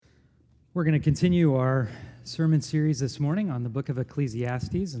We're going to continue our sermon series this morning on the book of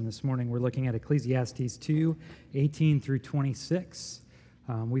Ecclesiastes, and this morning we're looking at Ecclesiastes 2:18 through 26.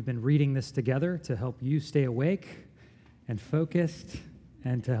 We've been reading this together to help you stay awake and focused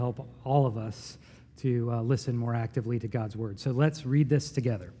and to help all of us to listen more actively to God's word. So let's read this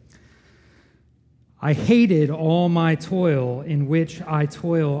together. I hated all my toil in which I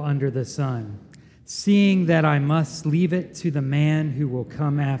toil under the sun, seeing that I must leave it to the man who will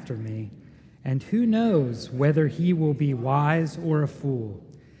come after me. And who knows whether he will be wise or a fool?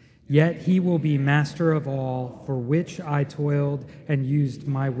 Yet he will be master of all, for which I toiled and used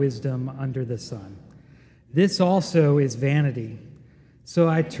my wisdom under the sun. This also is vanity. So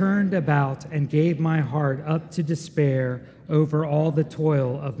I turned about and gave my heart up to despair over all the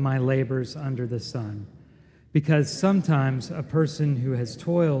toil of my labors under the sun. Because sometimes a person who has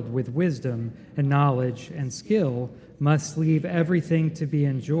toiled with wisdom and knowledge and skill must leave everything to be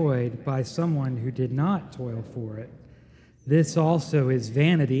enjoyed by someone who did not toil for it. This also is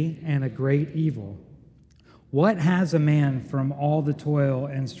vanity and a great evil. What has a man from all the toil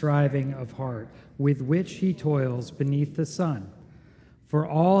and striving of heart with which he toils beneath the sun? For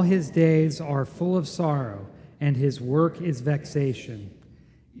all his days are full of sorrow, and his work is vexation.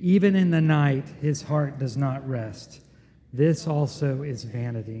 Even in the night his heart does not rest. This also is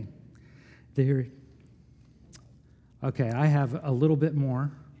vanity. Okay, I have a little bit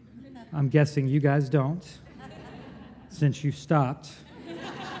more. I'm guessing you guys don't, since you stopped.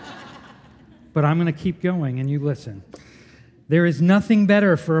 But I'm going to keep going, and you listen. There is nothing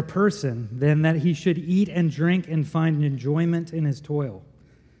better for a person than that he should eat and drink and find enjoyment in his toil.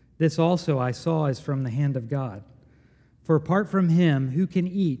 This also I saw is from the hand of God. For apart from him, who can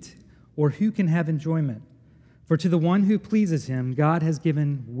eat, or who can have enjoyment? For to the one who pleases him, God has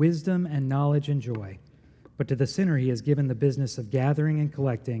given wisdom and knowledge and joy. But to the sinner he has given the business of gathering and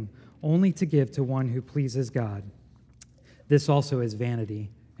collecting, only to give to one who pleases God. This also is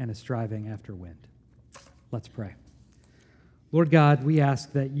vanity and a striving after wind. Let's pray. Lord God, we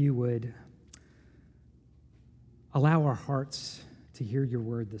ask that you would allow our hearts to hear your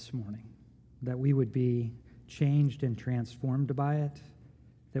word this morning, that we would be changed and transformed by it,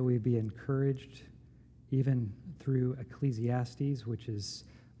 that we would be encouraged even through Ecclesiastes, which is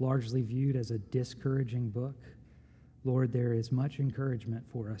largely viewed as a discouraging book. Lord, there is much encouragement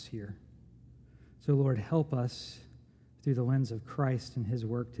for us here. So, Lord, help us through the lens of Christ and his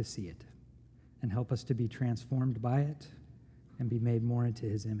work to see it, and help us to be transformed by it and be made more into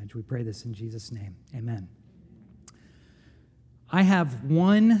his image. We pray this in Jesus' name. Amen. I have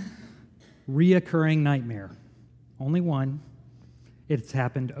one reoccurring nightmare, only one. It's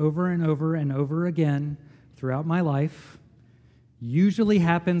happened over and over and over again throughout my life. Usually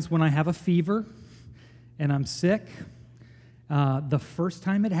happens when I have a fever and I'm sick. The first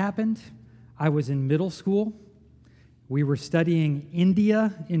time it happened, I was in middle school. We were studying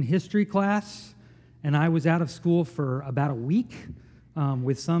India in history class, and I was out of school for about a week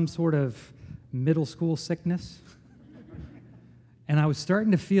with some sort of middle school sickness. And I was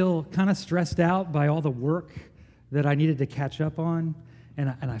starting to feel kind of stressed out by all the work that I needed to catch up on. And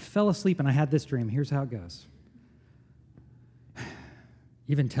I fell asleep, and I had this dream. Here's how it goes.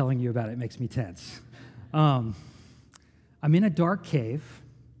 Even telling you about it makes me tense. I'm in a dark cave,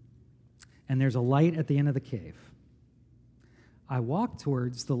 and there's a light at the end of the cave. I walk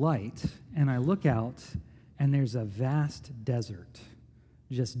towards the light, and I look out, and there's a vast desert,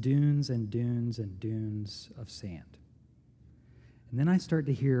 just dunes and dunes and dunes of sand. And then I start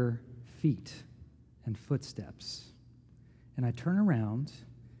to hear feet and footsteps. And I turn around,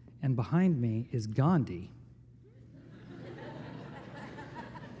 and behind me is Gandhi.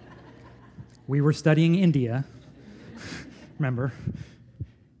 We were studying India, remember?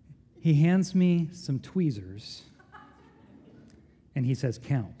 He hands me some tweezers, and he says,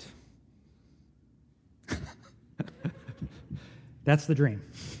 count. That's the dream.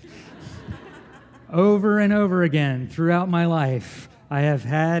 Over and over again throughout my life, I have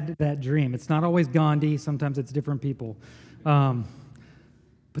had that dream. It's not always Gandhi. Sometimes it's different people. But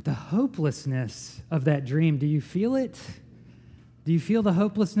the hopelessness of that dream, do you feel it? Do you feel the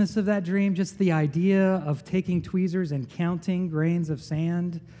hopelessness of that dream? Just the idea of taking tweezers and counting grains of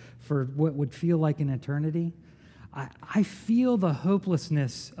sand for what would feel like an eternity? I feel the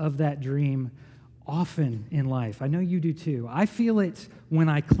hopelessness of that dream often in life. I know you do too. I feel it when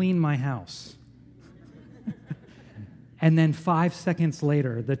I clean my house. And then 5 seconds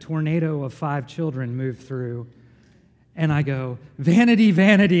later, the tornado of 5 children move through, and I go, vanity,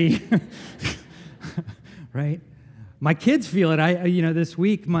 vanity, right? My kids feel it. This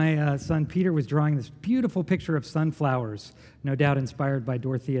week my son Peter was drawing this beautiful picture of sunflowers, no doubt inspired by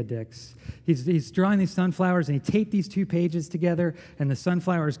Dorothea Dix. He's drawing these sunflowers, and he taped these two pages together, and the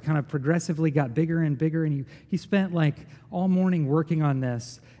sunflowers kind of progressively got bigger and bigger, and he spent like all morning working on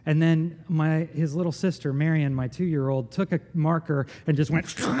this. And then his little sister, Marion, my 2-year-old, took a marker and just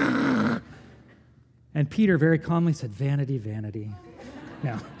went, and Peter very calmly said, "Vanity, vanity."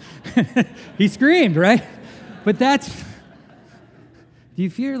 No. He screamed, right? But do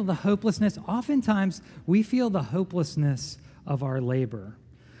you feel the hopelessness? Oftentimes, we feel the hopelessness of our labor.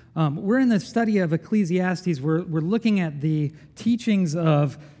 We're in the study of Ecclesiastes. We're looking at the teachings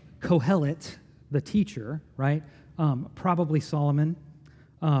of Kohelet, the teacher, right? Probably Solomon.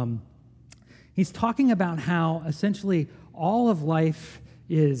 He's talking about how essentially all of life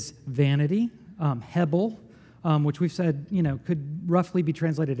is vanity, hebel, which we've said, could roughly be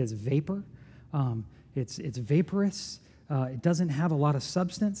translated as vapor. It's vaporous. It doesn't have a lot of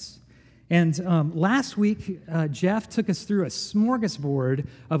substance. And last week, Jeff took us through a smorgasbord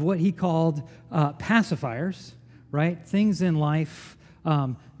of what he called pacifiers, right? Things in life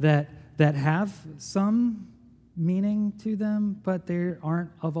that have some meaning to them, but they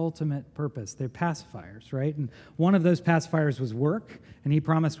aren't of ultimate purpose. They're pacifiers, right? And one of those pacifiers was work, and he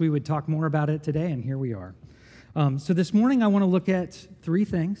promised we would talk more about it today, and here we are. So this morning, I want to look at 3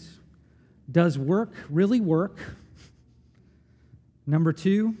 things. Does work really work? Number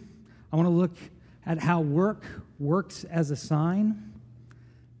 2, I want to look at how work works as a sign.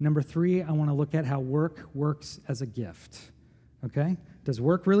 Number 3, I want to look at how work works as a gift. Okay? Does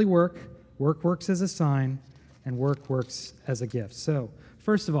work really work? Work works as a sign, and work works as a gift. So,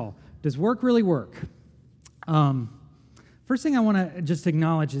 first of all, does work really work? First thing I want to just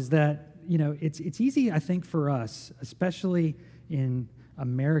acknowledge is that, it's easy, I think, for us, especially in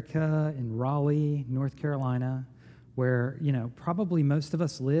America, in Raleigh, North Carolina, where, probably most of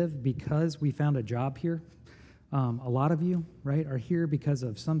us live because we found a job here. A lot of you, right, are here because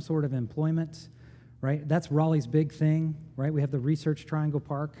of some sort of employment, right? That's Raleigh's big thing, right? We have the Research Triangle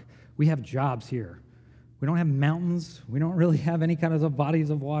Park. We have jobs here. We don't have mountains. We don't really have any kind of bodies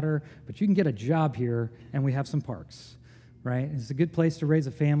of water, but you can get a job here, and we have some parks. Right? It's a good place to raise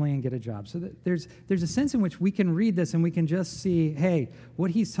a family and get a job. So there's a sense in which we can read this and we can just see, hey,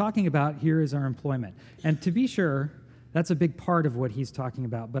 what he's talking about here is our employment. And to be sure, that's a big part of what he's talking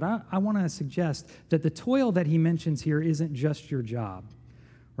about. But I want to suggest that the toil that he mentions here isn't just your job,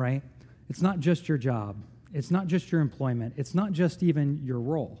 right? It's not just your job. It's not just your employment. It's not just even your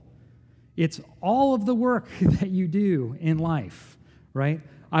role. It's all of the work that you do in life, right?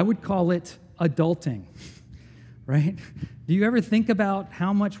 I would call it adulting. Right? Do you ever think about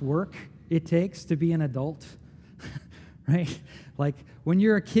how much work it takes to be an adult? Right? Like when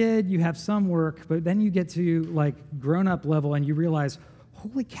you're a kid, you have some work, but then you get to like grown-up level and you realize,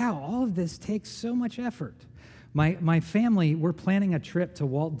 holy cow, all of this takes so much effort. My family, we're planning a trip to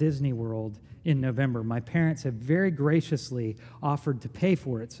Walt Disney World in November. My parents have very graciously offered to pay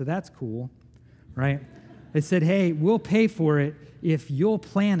for it, so that's cool, right? They said, hey, we'll pay for it if you'll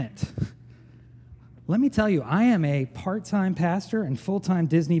plan it. Let me tell you, I am a part-time pastor and full-time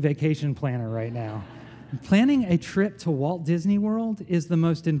Disney vacation planner right now. Planning a trip to Walt Disney World is the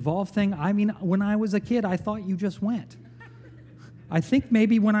most involved thing. I mean, when I was a kid, I thought you just went. I think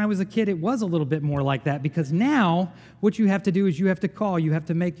maybe when I was a kid, it was a little bit more like that, because now what you have to do is you have to call, you have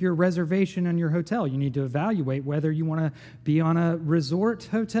to make your reservation on your hotel. You need to evaluate whether you want to be on a resort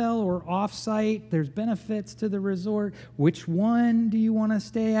hotel or off-site. There's benefits to the resort. Which one do you want to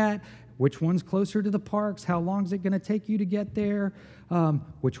stay at? Which one's closer to the parks? How long is it going to take you to get there?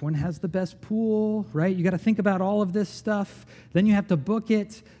 Which one has the best pool, right? You got to think about all of this stuff. Then you have to book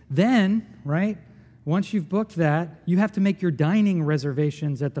it. Then, right, once you've booked that, you have to make your dining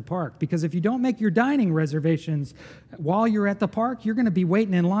reservations at the park. Because if you don't make your dining reservations while you're at the park, you're going to be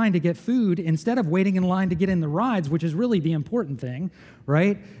waiting in line to get food instead of waiting in line to get in the rides, which is really the important thing,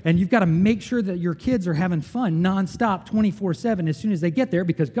 right? And you've got to make sure that your kids are having fun nonstop 24/7 as soon as they get there,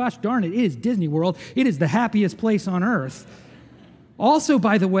 because gosh darn it is Disney World. It is the happiest place on earth. Also,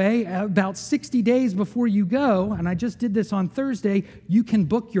 by the way, about 60 days before you go, and I just did this on Thursday, you can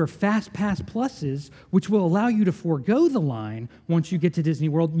book your Fast Pass Pluses, which will allow you to forego the line once you get to Disney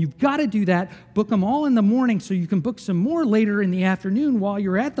World. And you've got to do that. Book them all in the morning so you can book some more later in the afternoon while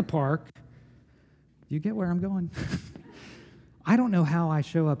you're at the park. Do you get where I'm going? I don't know how I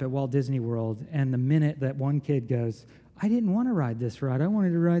show up at Walt Disney World, and the minute that one kid goes, I didn't want to ride this ride. I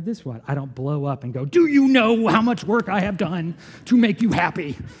wanted to ride this one. I don't blow up and go, do you know how much work I have done to make you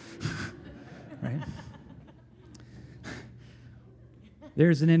happy? Right?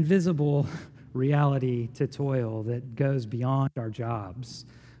 There's an invisible reality to toil that goes beyond our jobs.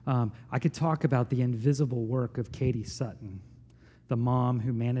 I could talk about the invisible work of Katie Sutton, the mom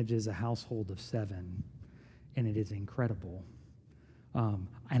who manages a household of 7, and it is incredible.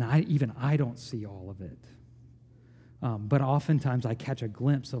 And I don't see all of it. But oftentimes I catch a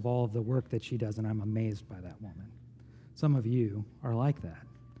glimpse of all of the work that she does, and I'm amazed by that woman. Some of you are like that.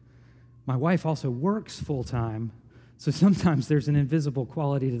 My wife also works full-time, so sometimes there's an invisible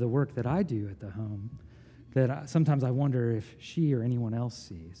quality to the work that I do at the home that sometimes I wonder if she or anyone else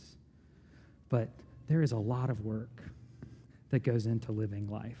sees. But there is a lot of work that goes into living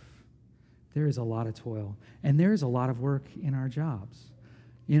life. There is a lot of toil, and there is a lot of work in our jobs,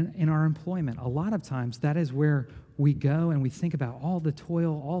 in our employment. A lot of times that is where we go and we think about all the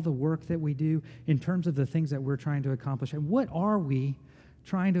toil, all the work that we do in terms of the things that we're trying to accomplish. And what are we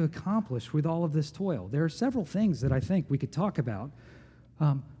trying to accomplish with all of this toil? There are several things that I think we could talk about,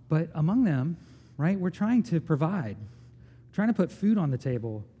 but among them, right, we're trying to provide, trying to put food on the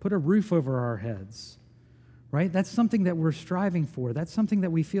table, put a roof over our heads, right? That's something that we're striving for. That's something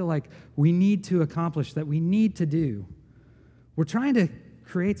that we feel like we need to accomplish, that we need to do. We're trying to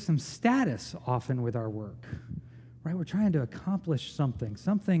create some status often with our work, right? We're trying to accomplish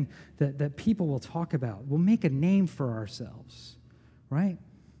something that people will talk about. We'll make a name for ourselves, right?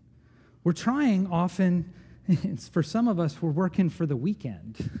 We're trying often, for some of us, we're working for the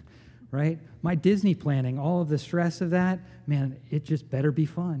weekend, right? My Disney planning, all of the stress of that, man, it just better be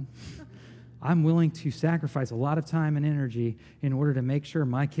fun. I'm willing to sacrifice a lot of time and energy in order to make sure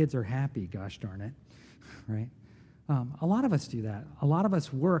my kids are happy, gosh darn it, right? A lot of us do that. A lot of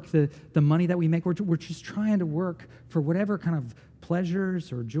us work, the money that we make, we're just trying to work for whatever kind of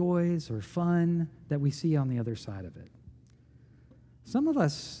pleasures or joys or fun that we see on the other side of it. Some of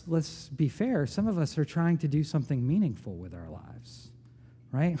us, let's be fair, some of us are trying to do something meaningful with our lives,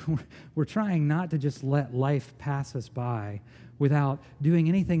 right? We're trying not to just let life pass us by without doing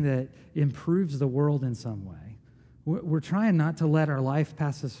anything that improves the world in some way. We're trying not to let our life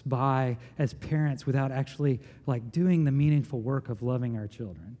pass us by as parents without actually doing the meaningful work of loving our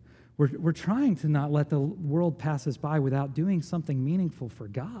children. We're trying to not let the world pass us by without doing something meaningful for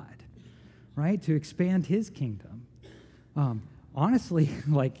God, right? To expand His kingdom. Honestly,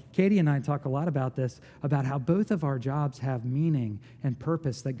 Katie and I talk a lot about this, about how both of our jobs have meaning and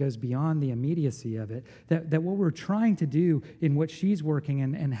purpose that goes beyond the immediacy of it, that what we're trying to do in what she's working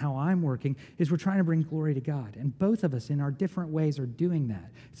and how I'm working is we're trying to bring glory to God. And both of us in our different ways are doing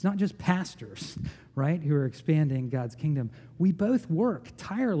that. It's not just pastors, right, who are expanding God's kingdom. We both work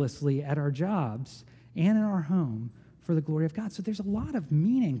tirelessly at our jobs and in our home for the glory of God. So there's a lot of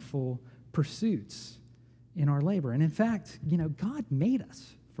meaningful pursuits in our labor. And in fact, God made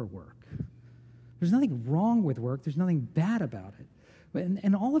us for work. There's nothing wrong with work. There's nothing bad about it.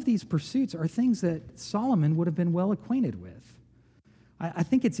 And all of these pursuits are things that Solomon would have been well acquainted with. I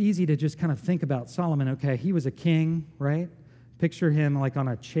think it's easy to just kind of think about Solomon. Okay, he was a king, right? Picture him on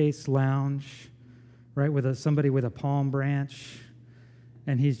a chaise lounge, right, with somebody with a palm branch,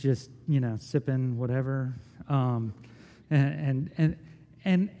 and he's just, sipping whatever.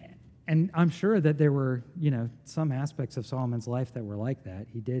 And I'm sure that there were, some aspects of Solomon's life that were like that.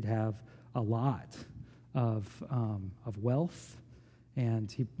 He did have a lot of wealth,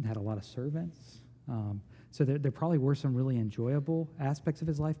 and he had a lot of servants. So there probably were some really enjoyable aspects of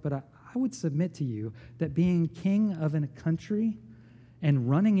his life. But I would submit to you that being king of a country and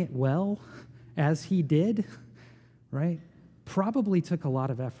running it well, as he did, right, probably took a lot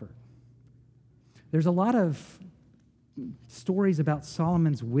of effort. There's a lot of stories about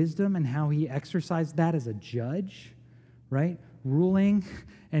Solomon's wisdom and how he exercised that as a judge, right? Ruling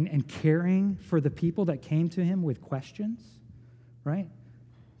and caring for the people that came to him with questions, right?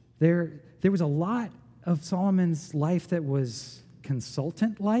 There was a lot of Solomon's life that was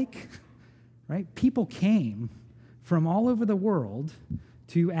consultant-like, right? People came from all over the world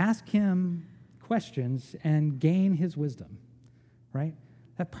to ask him questions and gain his wisdom, right?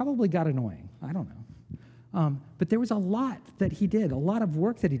 That probably got annoying. I don't know. But there was a lot that he did, a lot of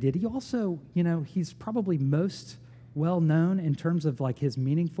work that he did. He also, he's probably most well-known in terms of his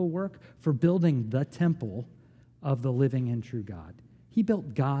meaningful work for building the temple of the living and true God. He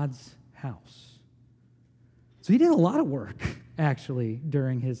built God's house. So he did a lot of work, actually,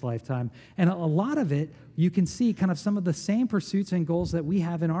 during his lifetime. And a lot of it, you can see kind of some of the same pursuits and goals that we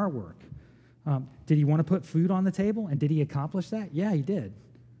have in our work. Did he want to put food on the table? And did he accomplish that? Yeah, he did.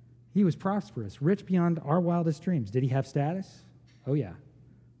 He was prosperous, rich beyond our wildest dreams. Did he have status? Oh, yeah.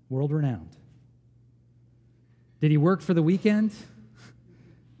 World-renowned. Did he work for the weekend?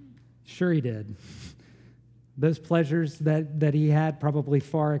 Sure he did. Those pleasures that he had probably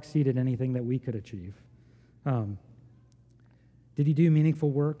far exceeded anything that we could achieve. Did he do meaningful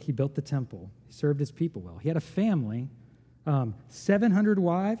work? He built the temple. He served his people well. He had a family, 700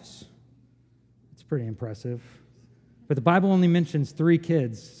 wives. It's pretty impressive. But the Bible only mentions 3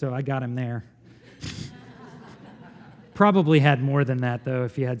 kids, so I got him there. Probably had more than that, though,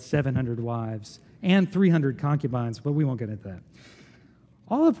 if he had 700 wives and 300 concubines, but we won't get into that.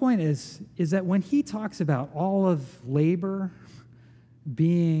 All the point is that when he talks about all of labor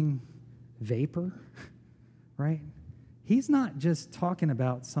being vapor, right? He's not just talking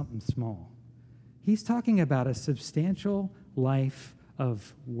about something small. He's talking about a substantial life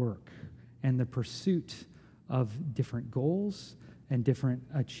of work and the pursuit of different goals and different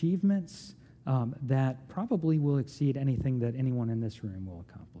achievements that probably will exceed anything that anyone in this room will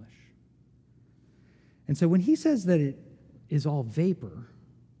accomplish. And so when he says that it is all vapor,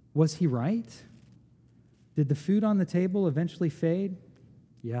 was he right? Did the food on the table eventually fade?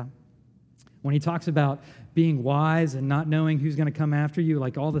 Yeah. When he talks about being wise and not knowing who's going to come after you,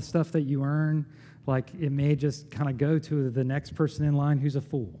 like all the stuff that you earn, like it may just kind of go to the next person in line who's a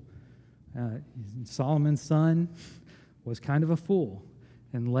fool. Solomon's son was kind of a fool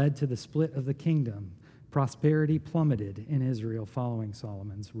and led to the split of the kingdom. Prosperity plummeted in Israel following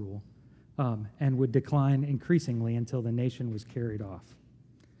Solomon's rule and would decline increasingly until the nation was carried off.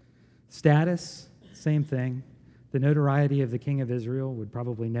 Status, same thing. The notoriety of the king of Israel would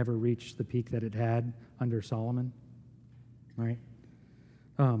probably never reach the peak that it had under Solomon, right?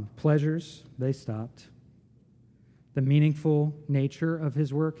 Pleasures, they stopped. The meaningful nature of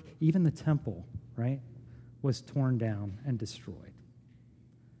his work, even the temple, right, was torn down and destroyed.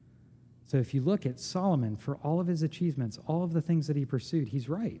 So if you look at Solomon, for all of his achievements, all of the things that he pursued, he's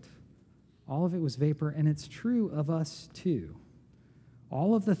right. All of it was vapor, and it's true of us too.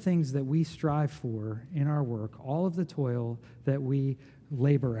 All of the things that we strive for in our work, all of the toil that we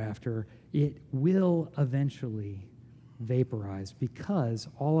labor after, it will eventually vaporize because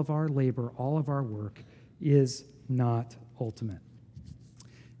all of our labor, all of our work is not ultimate.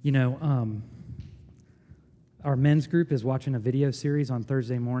 You know, our men's group is watching a video series on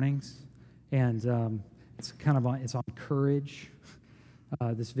Thursday mornings, and it's on courage,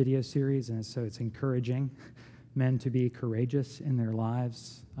 this video series, and so it's encouraging men to be courageous in their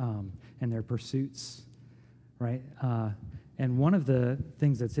lives and their pursuits, right? And one of the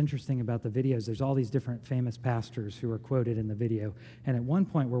things that's interesting about the videos, there's all these different famous pastors who are quoted in the video. And at one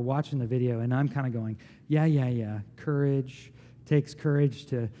point, we're watching the video, and I'm kind of going, yeah. Courage. It takes courage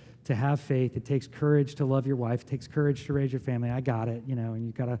to have faith. It takes courage to love your wife. It takes courage to raise your family. I got it, and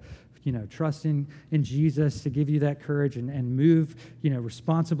you got to, trust in Jesus to give you that courage and move,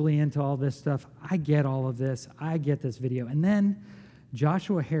 responsibly into all this stuff. I get all of this. I get this video. And then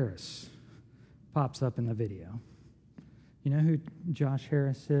Joshua Harris pops up in the video. You know who Josh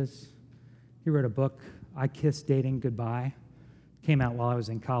Harris is? He wrote a book, I Kissed Dating Goodbye. Came out while I was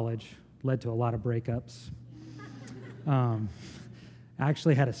in college. Led to a lot of breakups. I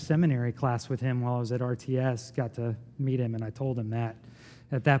actually had a seminary class with him while I was at RTS. Got to meet him, and I told him that.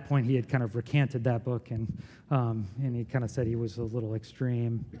 At that point, he had kind of recanted that book, and he kind of said he was a little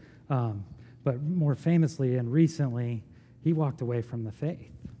extreme. But more famously and recently, he walked away from the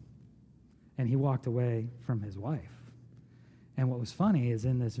faith, and he walked away from his wife. And what was funny is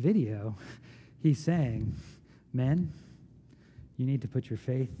in this video, he's saying, men, you need to put your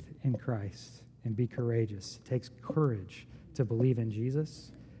faith in Christ and be courageous. It takes courage to believe in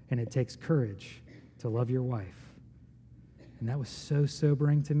Jesus, and it takes courage to love your wife. And that was so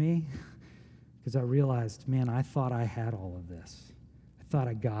sobering to me because I realized, man, I thought I had all of this. I thought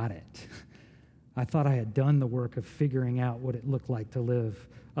I got it. I thought I had done the work of figuring out what it looked like to live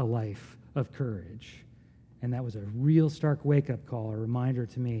a life of courage. And that was a real stark wake-up call, a reminder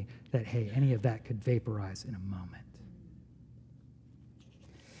to me that, hey, any of that could vaporize in a moment.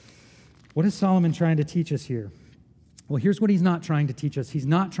 What is Solomon trying to teach us here? Well, here's what he's not trying to teach us. He's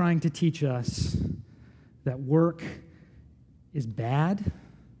not trying to teach us that work is bad,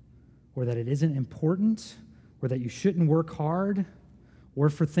 or that it isn't important, or that you shouldn't work hard, or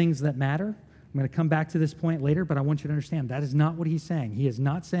for things that matter. I'm going to come back to this point later, but I want you to understand that is not what he's saying. He is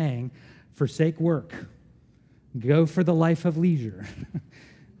not saying, forsake work. Go for the life of leisure.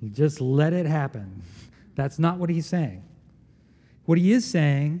 Just let it happen. That's not what he's saying. What he is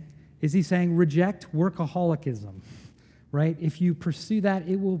saying is he's saying reject workaholicism, right? If you pursue that,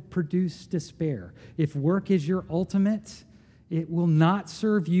 it will produce despair. If work is your ultimate, it will not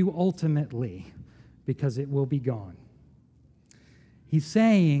serve you ultimately because it will be gone. He's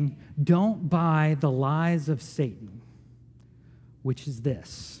saying don't buy the lies of Satan, which is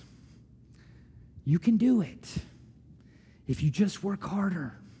this. You can do it. If you just work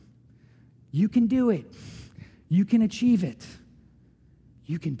harder, you can do it. You can achieve it.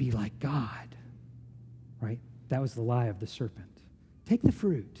 You can be like God, right? That was the lie of the serpent. Take the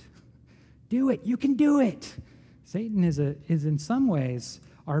fruit. Do it. You can do it. Satan is in some ways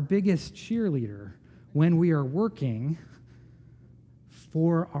our biggest cheerleader when we are working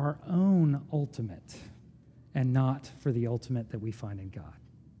for our own ultimate and not for the ultimate that we find in God.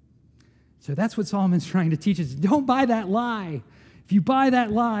 So that's what Solomon's trying to teach us. Don't buy that lie. If you buy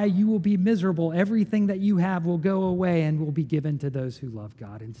that lie, you will be miserable. Everything that you have will go away and will be given to those who love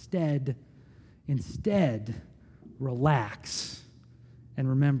God. Instead, relax and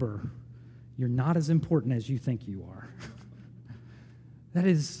remember, you're not as important as you think you are. That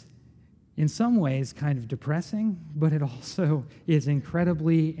is, in some ways, kind of depressing, but it also is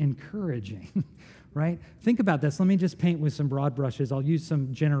incredibly encouraging, right? Think about this. Let me just paint with some broad brushes. I'll use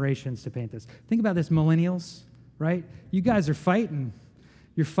some generations to paint this. Think about this, millennials, right? You guys are fighting.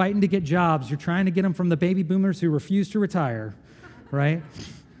 You're fighting to get jobs. You're trying to get them from the baby boomers who refuse to retire, right?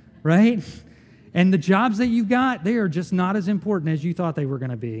 Right? And the jobs that you've got, they are just not as important as you thought they were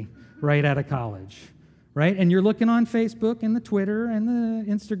going to be right out of college, right? And you're looking on Facebook and the Twitter and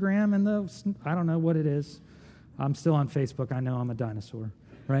the Instagram and the, I don't know what it is. I'm still on Facebook. I know I'm a dinosaur,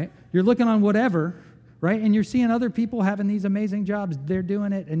 right? You're looking on whatever, right? And you're seeing other people having these amazing jobs. They're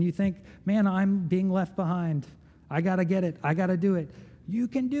doing it, and you think, man, I'm being left behind. I got to get it. I got to do it. You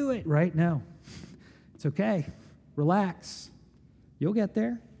can do it, right? No. It's okay. Relax. You'll get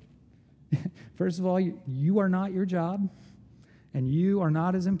there. First of all, you are not your job, and you are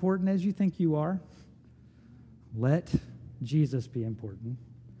not as important as you think you are. Let Jesus be important,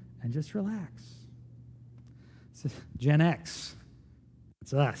 and just relax. So, Gen X,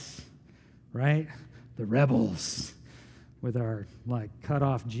 it's us, right? The rebels with our cut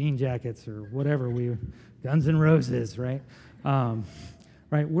off jean jackets or whatever, Guns N' Roses, right?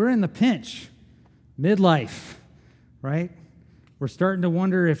 Right, we're in the pinch, midlife, right? We're starting to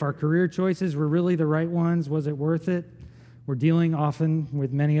wonder if our career choices were really the right ones. Was it worth it? We're dealing often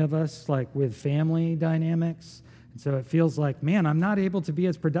with many of us, with family dynamics. And so it feels like, man, I'm not able to be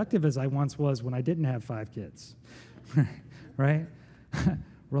as productive as I once was when I didn't have 5 kids, right?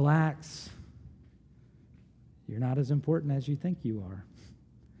 Relax. You're not as important as you think you are.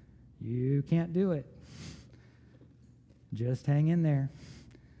 You can't do it. Just hang in there.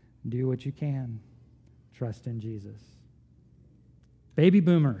 Do what you can. Trust in Jesus. Baby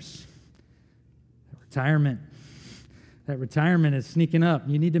boomers. Retirement. That retirement is sneaking up.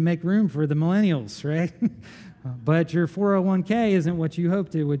 You need to make room for the millennials, right? But your 401k isn't what you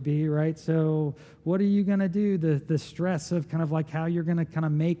hoped it would be, right? So what are you going to do? The stress of how you're going to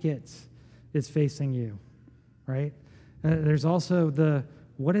make it is facing you, right? There's also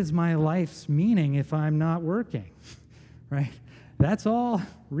what is my life's meaning if I'm not working, right? That's all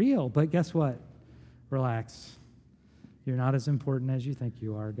real, but guess what? Relax. You're not as important as you think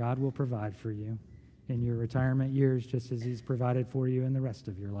you are. God will provide for you in your retirement years just as he's provided for you in the rest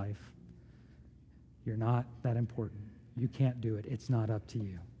of your life. You're not that important. You can't do it. It's not up to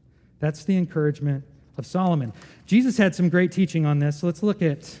you. That's the encouragement of Solomon. Jesus had some great teaching on this. So let's look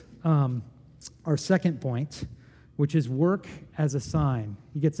at our second point, which is work as a sign.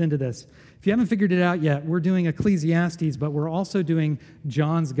 He gets into this. If you haven't figured it out yet, we're doing Ecclesiastes, but we're also doing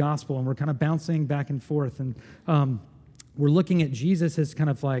John's Gospel, and we're kind of bouncing back and forth. And we're looking at Jesus as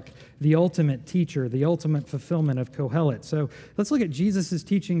the ultimate teacher, the ultimate fulfillment of Kohelet. So let's look at Jesus'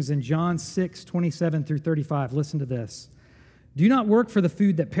 teachings in John 6:27 through 35. Listen to this. Do not work for the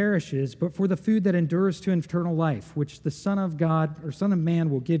food that perishes, but for the food that endures to eternal life, which the Son of God or Son of Man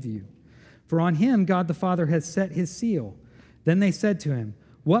will give you. For on him God the Father has set his seal. Then they said to him,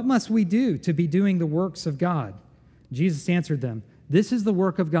 what must we do to be doing the works of God? Jesus answered them, this is the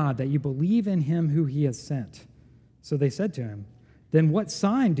work of God, that you believe in him who he has sent. So they said to him, then what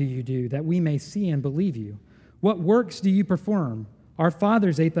sign do you do that we may see and believe you? What works do you perform? Our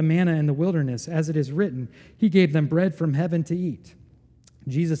fathers ate the manna in the wilderness, as it is written, he gave them bread from heaven to eat.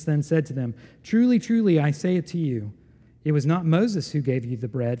 Jesus then said to them, truly, truly, I say it to you, it was not Moses who gave you the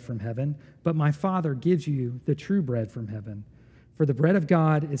bread from heaven, but my Father gives you the true bread from heaven. For the bread of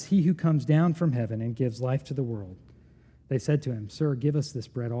God is he who comes down from heaven and gives life to the world. They said to him, sir, give us this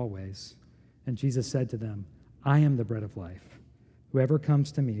bread always. And Jesus said to them, I am the bread of life. Whoever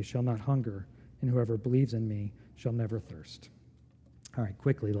comes to me shall not hunger, and whoever believes in me shall never thirst. All right,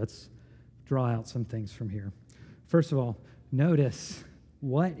 quickly, let's draw out some things from here. First of all, notice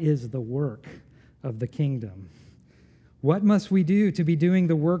what is the work of the kingdom? What must we do to be doing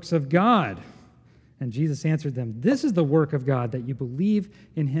the works of God? And Jesus answered them, this is the work of God, that you believe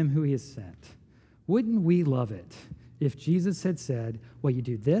in him who he has sent. Wouldn't we love it if Jesus had said, well, you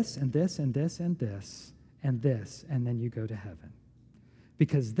do this and this and this and this and this, and then you go to heaven?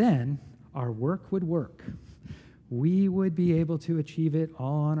 Because then our work would work. We would be able to achieve it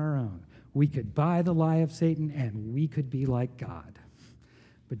all on our own. We could buy the lie of Satan, and we could be like God.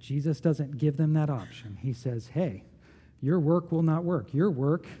 But Jesus doesn't give them that option. He says, hey, your work will not work. Your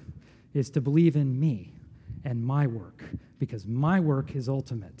work is to believe in me and my work, because my work is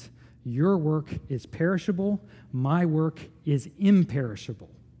ultimate. Your work is perishable. My work is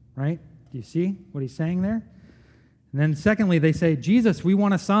imperishable, right? Do you see what he's saying there? And then secondly, they say, Jesus, we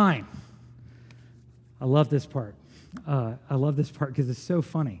want a sign. I love this part. I love this part because it's so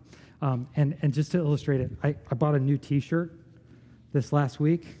funny. And just to illustrate it, I bought a new T-shirt this last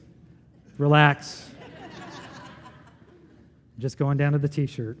week. Relax. Just going down to the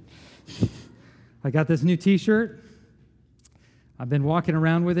T-shirt. I got this new T-shirt. I've been walking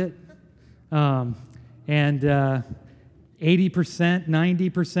around with it. And 80%,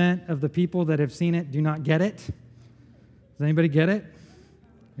 90% of the people that have seen it do not get it. Does anybody get it?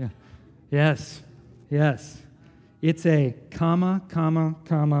 Yeah. Yes. It's a comma,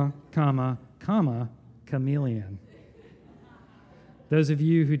 chameleon. Those of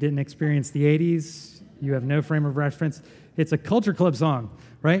you who didn't experience the 80s, you have no frame of reference. It's a Culture Club song,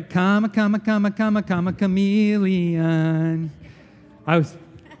 right? Comma, chameleon.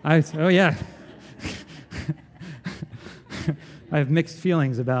 Oh yeah. I have mixed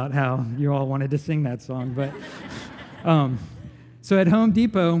feelings about how you all wanted to sing that song, but so at Home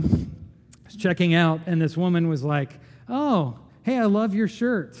Depot, I was checking out, and this woman was like, "Oh, hey, I love your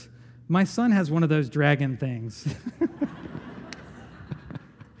shirt. My son has one of those dragon things."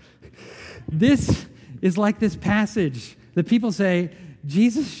 This is like this passage that people say,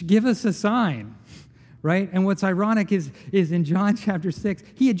 "Jesus, give us a sign." Right? And what's ironic is in John chapter 6,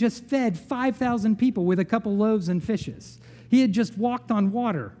 he had just fed 5,000 people with a couple loaves and fishes. He had just walked on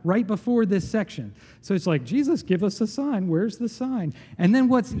water right before this section. So it's like, Jesus, give us a sign. Where's the sign? And then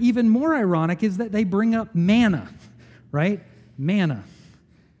what's even more ironic is that they bring up manna, right? Manna.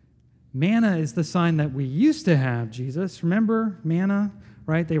 Manna is the sign that we used to have, Jesus. Remember manna,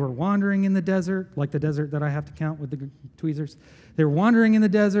 right? They were wandering in the desert, like the desert that I have to count with the tweezers. They were wandering in the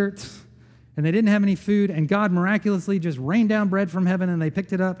desert, and they didn't have any food, and God miraculously just rained down bread from heaven, and they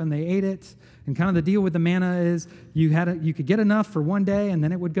picked it up, and they ate it. And kind of the deal with the manna is you could get enough for one day, and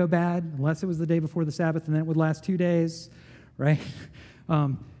then it would go bad, unless it was the day before the Sabbath, and then it would last 2 days, right?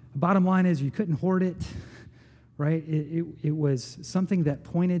 Bottom line is you couldn't hoard it, right? It was something that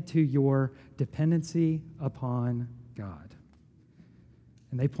pointed to your dependency upon God.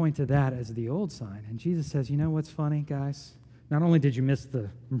 And they point to that as the old sign. And Jesus says, you know what's funny, guys? Not only did you miss the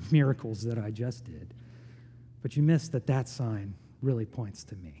miracles that I just did, but you missed that sign really points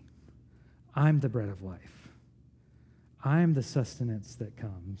to me. I'm the bread of life. I'm the sustenance that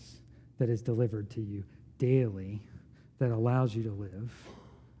comes, that is delivered to you daily, that allows you to live.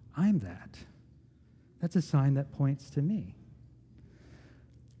 I'm that. That's a sign that points to me.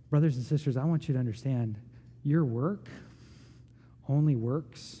 Brothers and sisters, I want you to understand your work only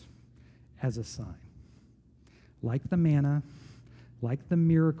works as a sign. Like the manna, like the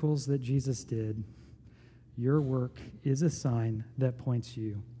miracles that Jesus did, your work is a sign that points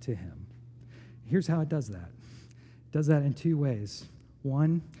you to him. Here's how it does that. It does that in two ways.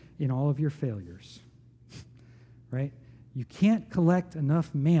 One, in all of your failures, right? You can't collect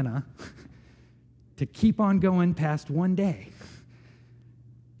enough manna to keep on going past one day.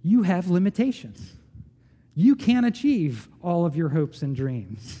 You have limitations. You can't achieve all of your hopes and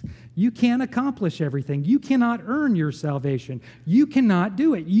dreams. You can't accomplish everything. You cannot earn your salvation. You cannot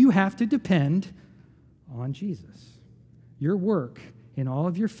do it. You have to depend on Jesus. Your work in all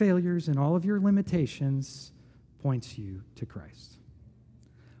of your failures and all of your limitations points you to Christ.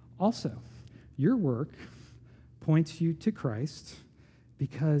 Also, your work points you to Christ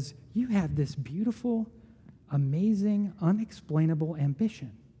because you have this beautiful, amazing, unexplainable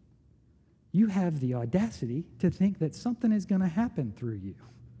ambition. You have the audacity to think that something is going to happen through you.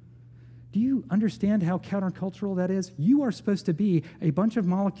 Do you understand how countercultural that is? You are supposed to be a bunch of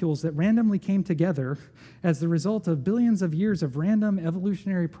molecules that randomly came together as the result of billions of years of random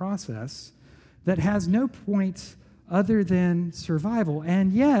evolutionary process that has no point other than survival.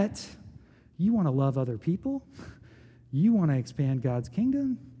 And yet, you want to love other people. You want to expand God's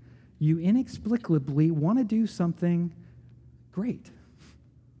kingdom. You inexplicably want to do something great.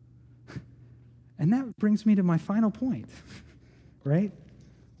 And that brings me to my final point, right?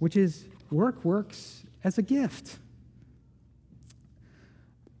 Which is work works as a gift.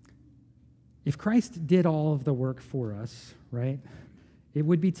 If Christ did all of the work for us, right, it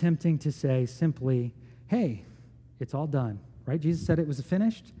would be tempting to say simply, hey, it's all done, right? Jesus said it was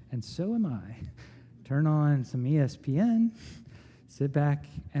finished, and so am I. Turn on some ESPN, sit back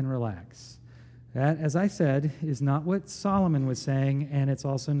and relax. That, as I said, is not what Solomon was saying, and it's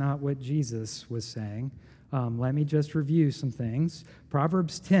also not what Jesus was saying. Let me just review some things.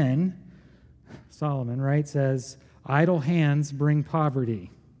 Proverbs 10, Solomon, right, says, idle hands bring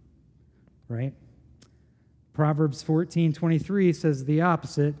poverty, right? Proverbs 14:23 says the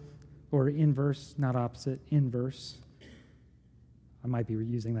opposite, or inverse, not opposite, inverse. I might be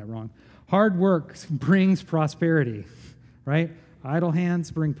using that wrong. Hard work brings prosperity, right? Idle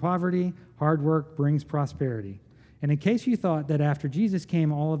hands bring poverty. Hard work brings prosperity. And in case you thought that after Jesus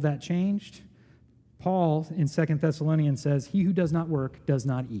came, all of that changed, Paul in 2 Thessalonians says, he who does not work does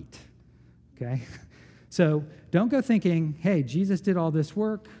not eat, okay? So don't go thinking, hey, Jesus did all this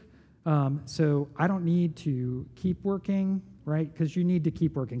work, so I don't need to keep working, right? Because you need to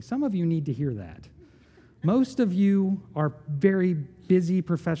keep working. Some of you need to hear that. Most of you are very busy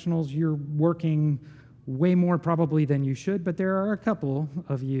professionals. You're working way more probably than you should, but there are a couple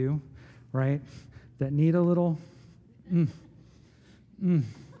of you, right, that need a little,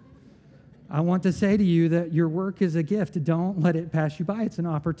 I want to say to you that your work is a gift. Don't let it pass you by. It's an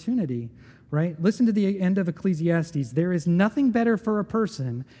opportunity, right? Listen to the end of Ecclesiastes. There is nothing better for a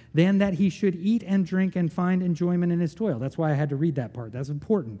person than that he should eat and drink and find enjoyment in his toil. That's why I had to read that part. That's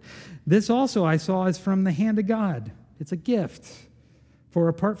important. This also I saw is from the hand of God. It's a gift. For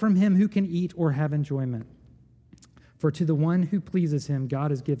apart from him, who can eat or have enjoyment? For to the one who pleases him,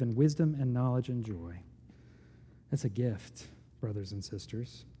 God has given wisdom and knowledge and joy. That's a gift, brothers and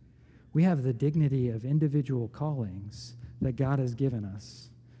sisters. We have the dignity of individual callings that God has given us,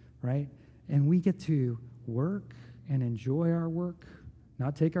 right? And we get to work and enjoy our work,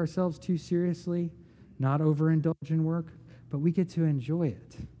 not take ourselves too seriously, not overindulge in work, but we get to enjoy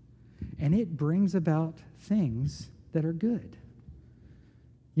it. And it brings about things that are good.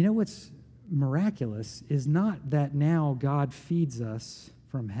 You know what's miraculous is not that now God feeds us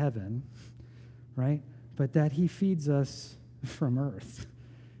from heaven, right? But that he feeds us from earth.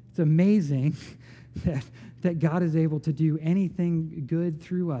 It's amazing that God is able to do anything good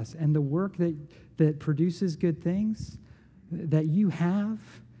through us. And the work that produces good things that you have,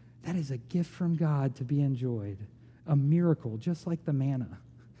 that is a gift from God to be enjoyed. A miracle, just like the manna.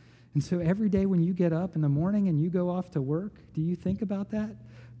 And so every day when you get up in the morning and you go off to work, do you think about that?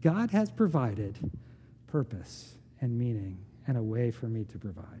 God has provided purpose and meaning and a way for me to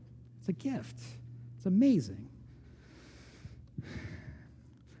provide. It's a gift. It's amazing.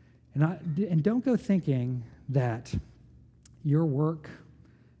 And don't go thinking that your work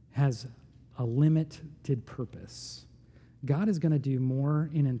has a limited purpose. God is going to do more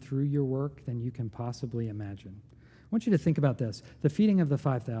in and through your work than you can possibly imagine. I want you to think about this. The feeding of the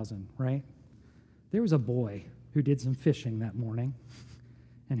 5,000, right? There was a boy who did some fishing that morning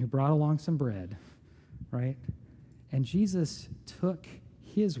and who brought along some bread, right? And Jesus took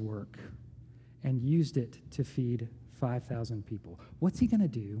his work and used it to feed 5,000 people. What's he going to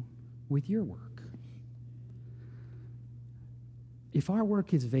do with your work? If our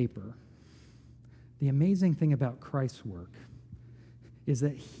work is vapor, the amazing thing about Christ's work is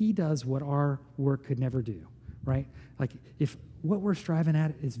that he does what our work could never do, right? Like if what we're striving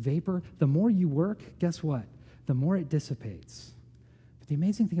at is vapor, the more you work, guess what? The more it dissipates. But the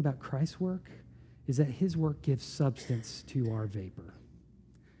amazing thing about Christ's work is that his work gives substance to our vapor.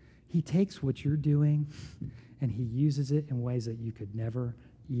 He takes what you're doing and he uses it in ways that you could never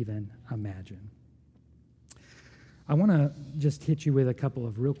even imagine. I want to just hit you with a couple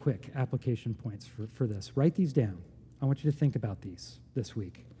of real quick application points for this. Write these down. I want you to think about these this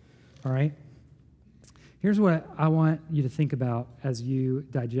week. All right? Here's what I want you to think about as you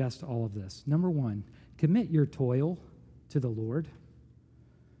digest all of this. Number one, commit your toil to the Lord.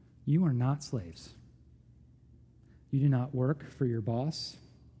 You are not slaves. You do not work for your boss.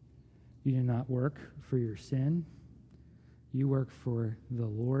 You do not work for your sin. You work for the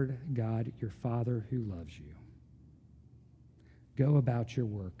Lord God, your Father who loves you. Go about your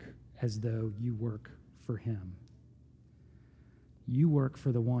work as though you work for him. You work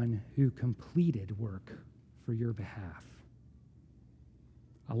for the one who completed work for your behalf.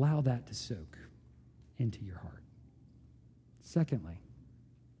 Allow that to soak into your heart. Secondly,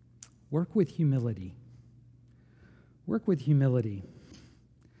 work with humility. Work with humility.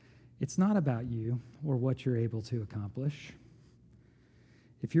 It's not about you or what you're able to accomplish.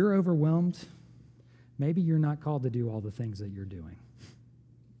 If you're overwhelmed, maybe you're not called to do all the things that you're doing.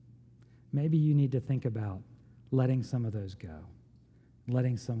 Maybe you need to think about letting some of those go,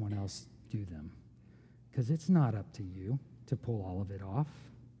 letting someone else do them. Because it's not up to you to pull all of it off.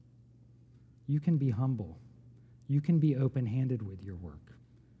 You can be humble. You can be open-handed with your work.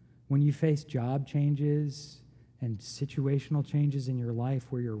 When you face job changes and situational changes in your life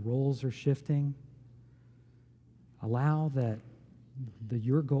where your roles are shifting, allow that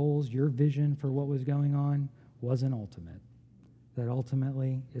your goals, your vision for what was going on wasn't ultimate. That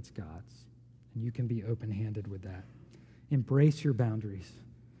ultimately it's God's. And you can be open-handed with that. Embrace your boundaries.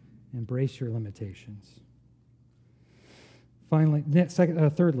 Embrace your limitations.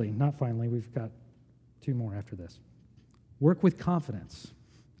 Thirdly, not finally, we've got two more after this. Work with confidence.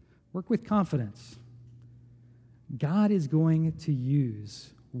 Work with confidence. God is going to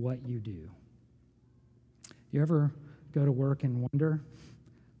use what you do. You ever go to work and wonder,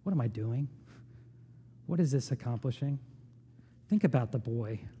 what am I doing? What is this accomplishing? Think about the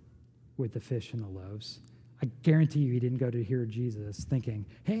boy with the fish and the loaves. I guarantee you he didn't go to hear Jesus thinking,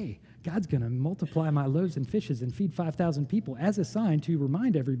 hey, God's going to multiply my loaves and fishes and feed 5,000 people as a sign to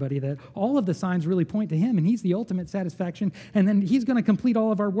remind everybody that all of the signs really point to him and he's the ultimate satisfaction, and then he's going to complete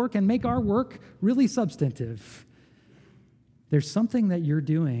all of our work and make our work really substantive. There's something that you're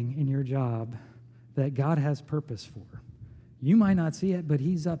doing in your job that God has purpose for. You might not see it, but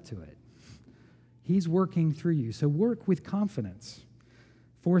he's up to it. He's working through you. So work with confidence.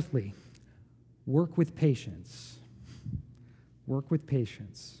 Fourthly, work with patience. Work with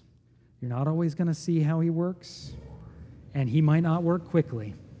patience. You're not always going to see how he works, and he might not work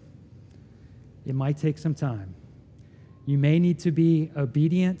quickly. It might take some time. You may need to be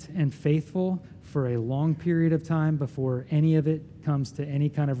obedient and faithful for a long period of time before any of it comes to any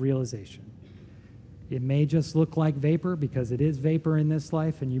kind of realization. It may just look like vapor because it is vapor in this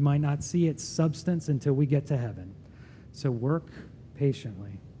life, and you might not see its substance until we get to heaven. So work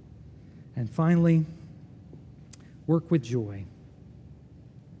patiently. And finally, work with joy.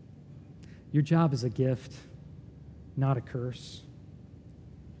 Your job is a gift, not a curse.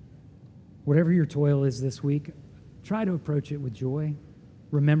 Whatever your toil is this week, try to approach it with joy,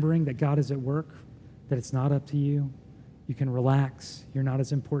 remembering that God is at work, that it's not up to you. You can relax. You're not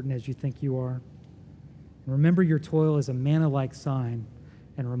as important as you think you are. And remember your toil as a manna-like sign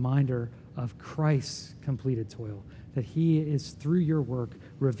and reminder of Christ's completed toil, that he is, through your work,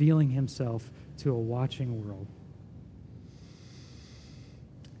 revealing himself to a watching world.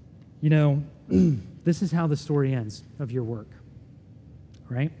 You know, this is how the story ends of your work,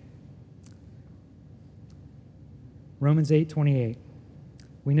 right? Romans 8:28.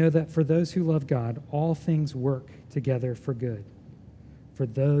 We know that for those who love God, all things work together for good, for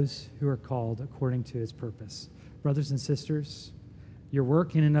those who are called according to his purpose. Brothers and sisters, your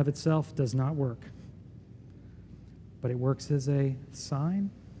work in and of itself does not work, but it works as a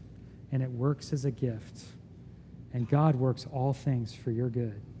sign and it works as a gift. And God works all things for your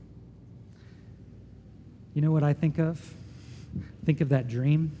good. You know what I think of? Think of that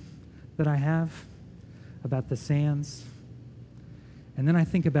dream that I have about the sands. And then I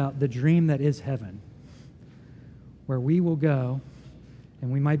think about the dream that is heaven, where we will go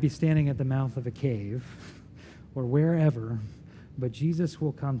and we might be standing at the mouth of a cave or wherever, but Jesus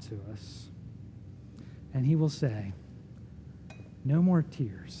will come to us and he will say, no more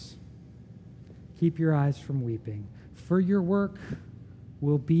tears. Keep your eyes from weeping, for your work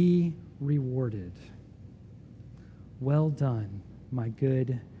will be rewarded. Well done, my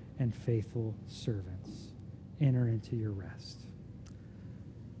good and faithful servants. Enter into your rest.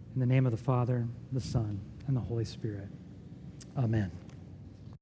 In the name of the Father, the Son, and the Holy Spirit. Amen.